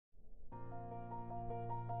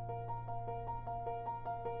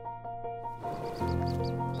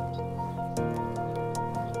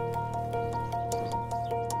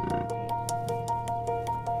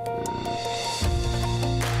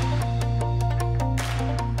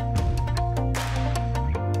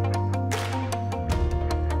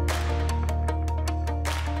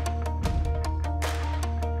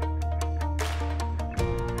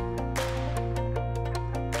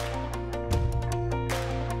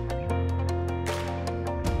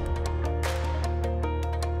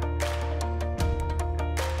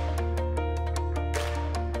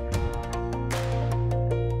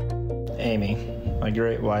Amy, my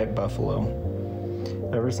great white buffalo.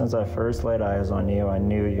 Ever since I first laid eyes on you, I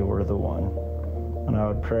knew you were the one. And I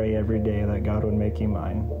would pray every day that God would make you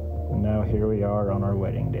mine. And now here we are on our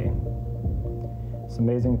wedding day. It's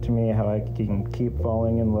amazing to me how I can keep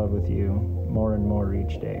falling in love with you more and more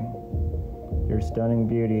each day. Your stunning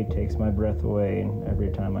beauty takes my breath away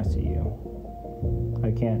every time I see you.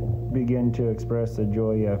 I can't begin to express the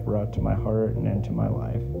joy you have brought to my heart and into my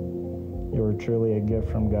life. You are truly a gift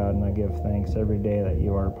from God, and I give thanks every day that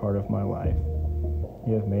you are a part of my life.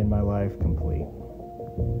 You have made my life complete.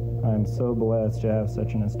 I am so blessed to have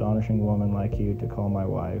such an astonishing woman like you to call my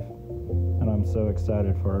wife, and I'm so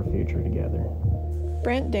excited for our future together.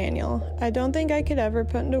 Brent Daniel, I don't think I could ever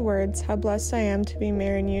put into words how blessed I am to be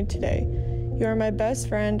marrying you today. You are my best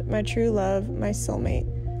friend, my true love, my soulmate.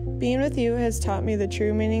 Being with you has taught me the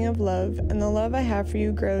true meaning of love, and the love I have for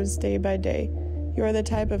you grows day by day. You are the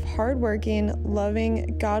type of hardworking,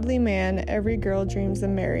 loving, godly man every girl dreams of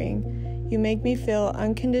marrying. You make me feel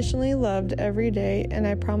unconditionally loved every day, and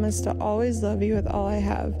I promise to always love you with all I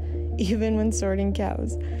have, even when sorting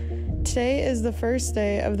cows. Today is the first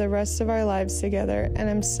day of the rest of our lives together, and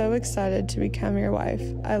I'm so excited to become your wife.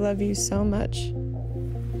 I love you so much.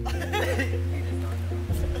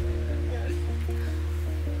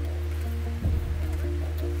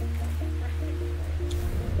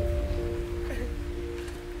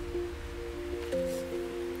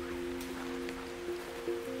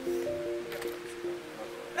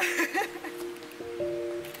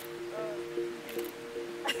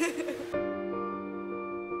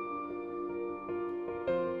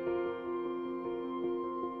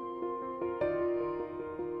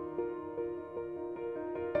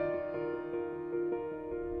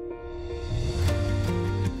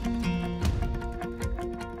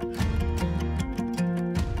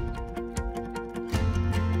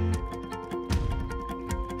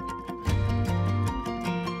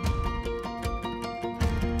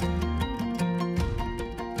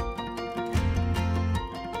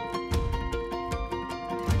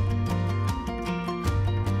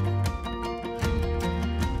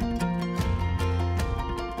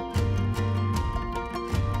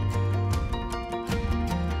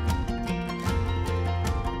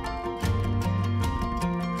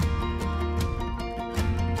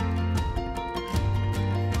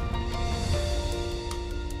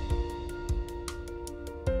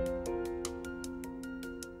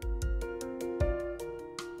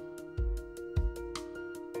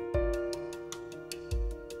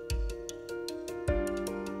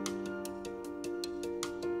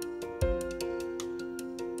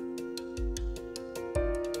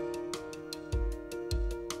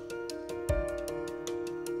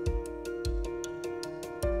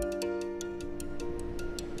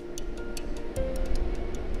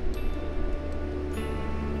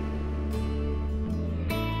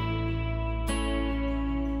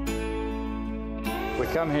 We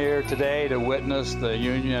come here today to witness the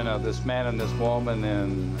union of this man and this woman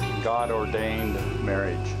in God-ordained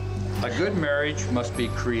marriage. A good marriage must be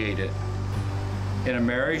created. In a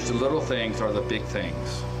marriage, the little things are the big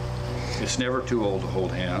things. It's never too old to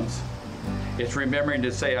hold hands. It's remembering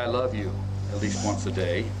to say, I love you, at least once a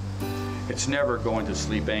day. It's never going to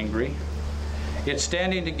sleep angry. It's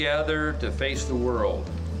standing together to face the world.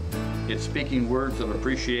 It's speaking words of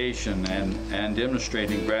appreciation and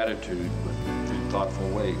demonstrating gratitude in thoughtful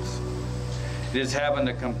ways. It is having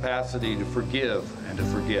the capacity to forgive and to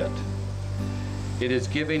forget. It is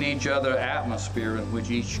giving each other atmosphere in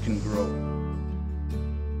which each can grow.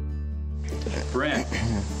 Brent,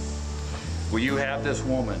 will you have this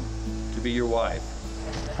woman to be your wife?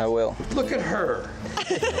 I will. Look at her.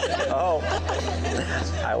 Oh,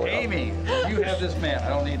 I will. Amy, will you have this man? I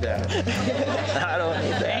don't need that. I don't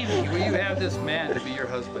need that. Amy, will you have this man to be your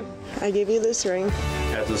husband? I give you this ring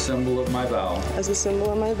As a symbol of my vow, as a symbol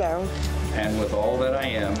of my vow, and with all that I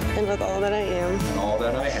am, and with all that I am, and all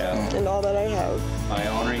that I have, and all that I have, I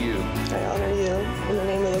honor you. I honor you. In the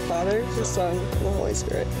name of the Father, the Son, and the Holy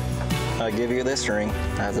Spirit. I give you this ring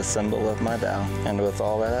as a symbol of my vow, and with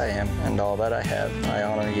all that I am and all that I have, I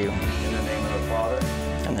honor you. In the name of the Father,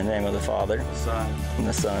 In the name of the Father, the Son, and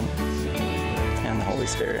the Son, and the Holy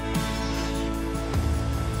Spirit.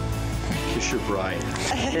 kiss your bride.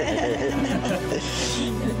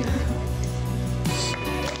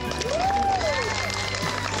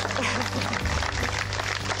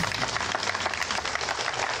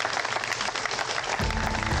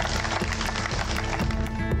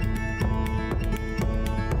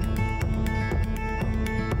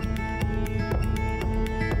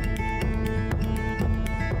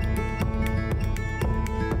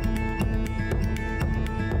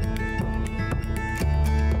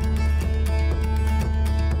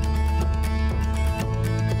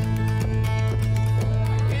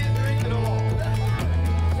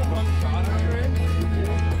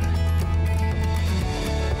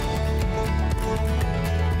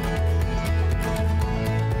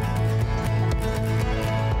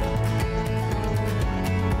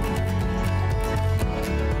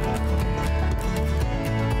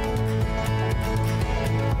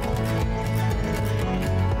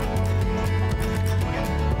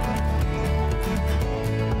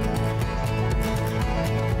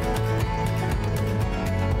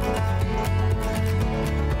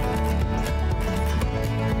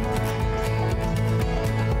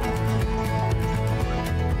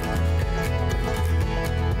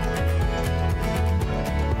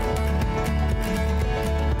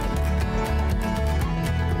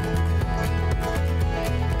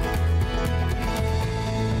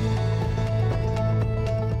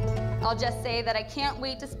 I'll just say that I can't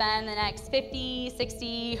wait to spend the next 50,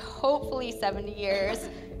 60, hopefully 70 years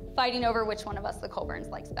fighting over which one of us the Colburns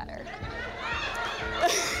likes better.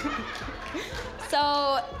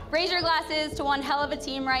 So raise your glasses to one hell of a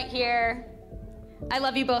team right here. I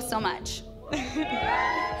love you both so much.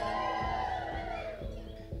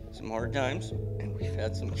 Some hard times, and we've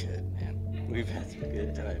had some good, man. We've had some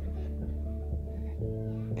good time.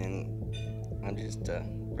 And I'm just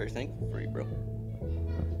very thankful for you, bro.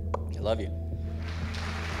 I love you.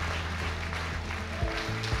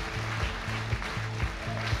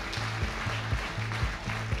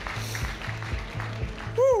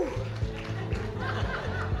 Woo!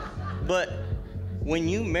 But when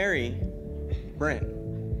you marry Brent,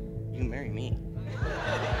 you marry me.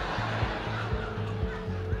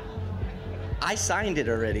 I signed it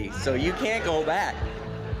already, so you can't go back.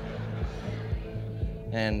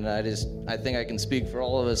 And I think I can speak for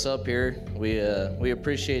all of us up here. We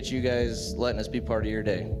appreciate you guys letting us be part of your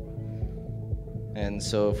day. And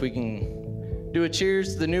so if we can do a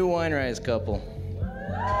cheers to the new Weinreis couple.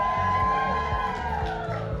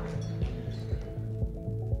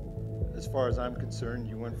 As far as I'm concerned,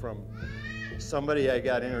 you went from somebody I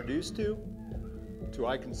got introduced to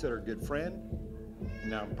I consider a good friend, and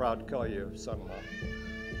now I'm proud to call you son-in-law.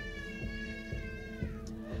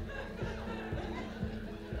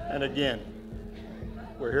 And again,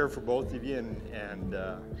 we're here for both of you, and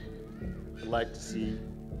I'd like to see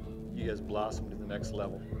you guys blossom to the next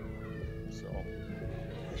level. So,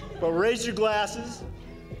 but raise your glasses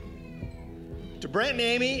to Brent and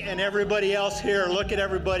Amy and everybody else here. Look at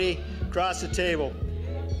everybody across the table.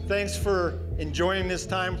 Thanks for enjoying this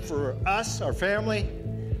time for us, our family.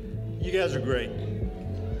 You guys are great.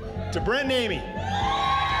 To Brent and Amy.